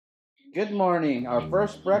Good morning. Our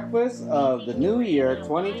first breakfast of the new year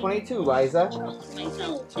 2022, Liza.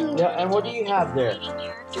 Yeah, and what do you have there?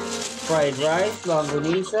 Fried rice,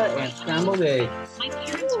 longanisa, and scrambled eggs.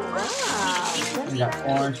 Wow. We got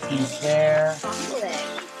orange peas there.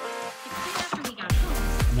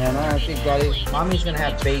 And then I think Mommy's gonna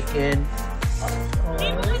have bacon.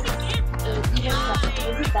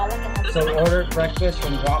 So we ordered breakfast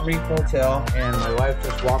from Guam Reef Hotel, and my wife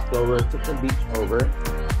just walked over, took the beach over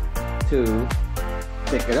to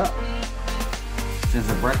pick it up. Since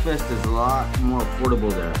the breakfast is a lot more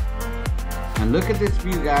affordable there. And look at this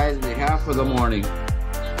view, guys, we have for the morning.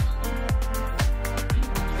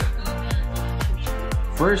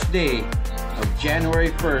 First day of January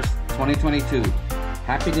 1st, 2022.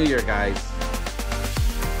 Happy New Year, guys.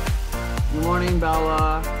 Good morning,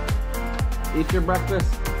 Bella. Eat your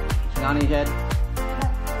breakfast. Yanni head.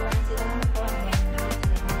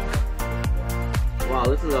 Wow,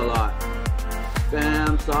 this is a lot.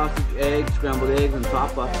 Spam, sausage, eggs, scrambled eggs, and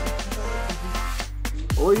papa.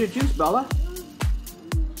 Where's your juice, Bella?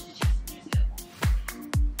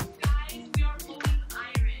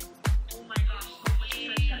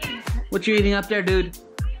 What you eating up there, dude?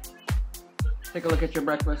 Take a look at your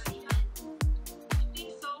breakfast.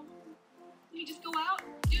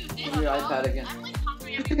 Your iPad again.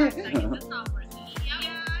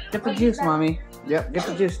 Get the juice, Mommy. Yep, get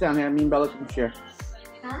the juice down here. Me and Bella can share.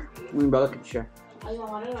 Huh? Me and Bella can share. Oh, you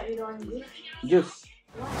want water? What you doing? Juice.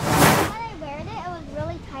 When I wear it was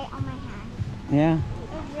really tight on my hand. Yeah. It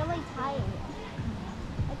was really tight.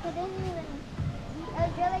 I couldn't even. It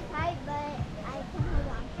was really tight, but I couldn't hold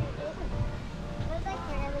on to it. It was like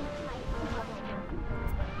really tight on my hand.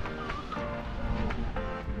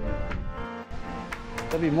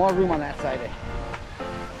 There'll be more room on that side.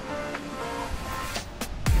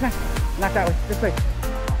 Come on, not that way. This way.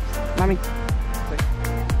 Mommy. This way.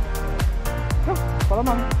 Go, follow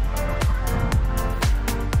Mommy.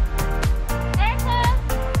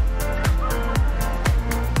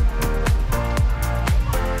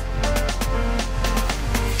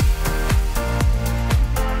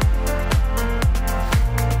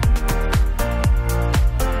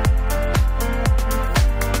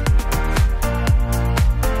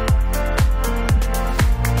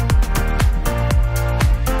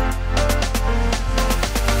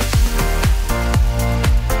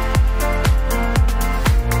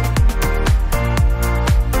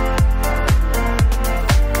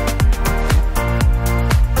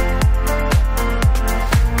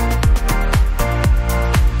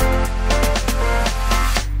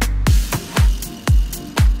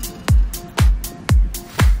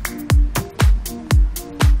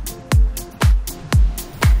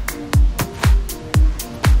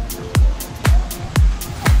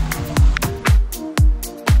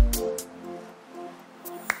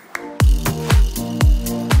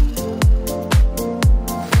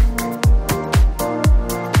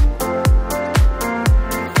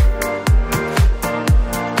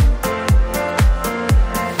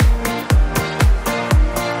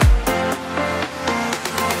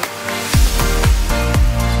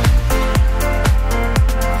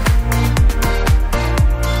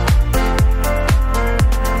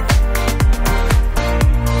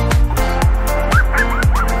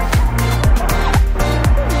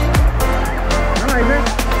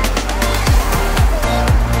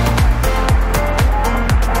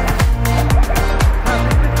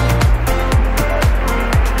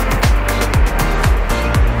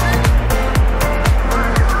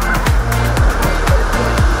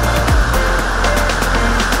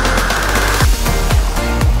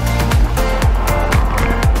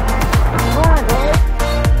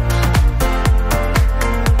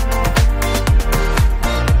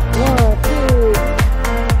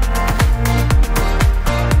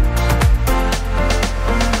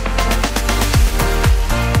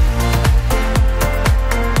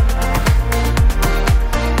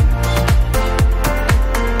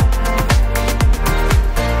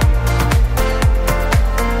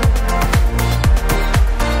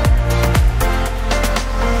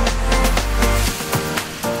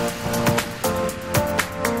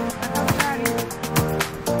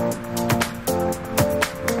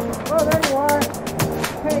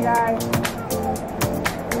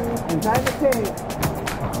 Inside the cave.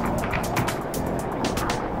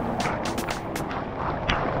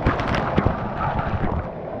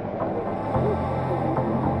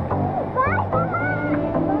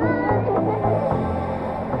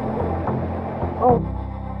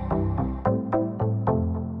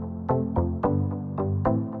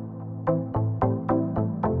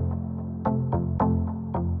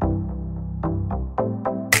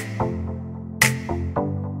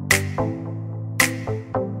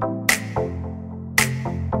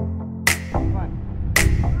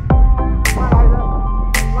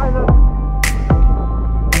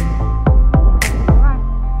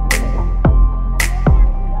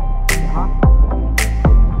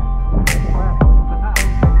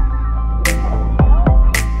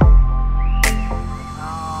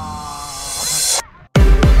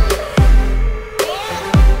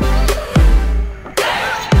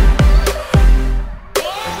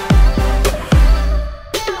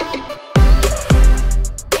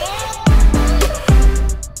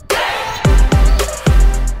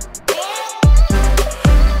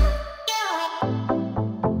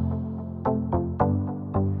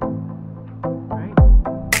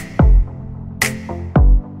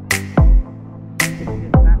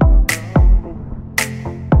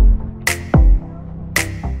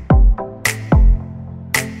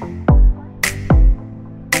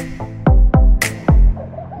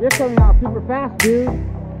 You're coming out super fast, dude.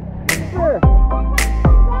 Sure.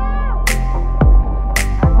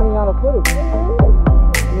 I'm coming out of footage.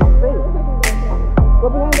 In your face. Go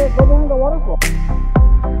behind the waterfall.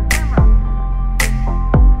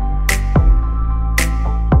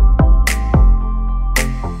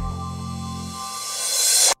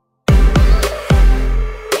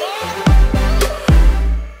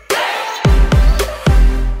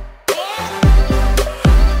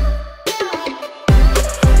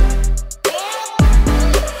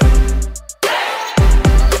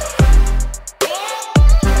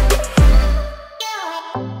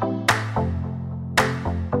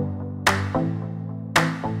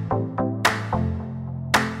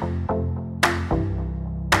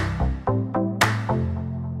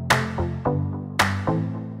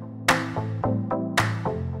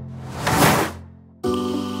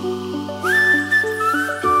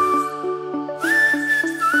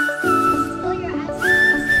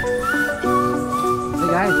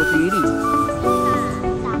 Guys, what you eating?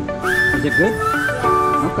 Is it good?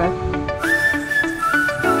 Okay.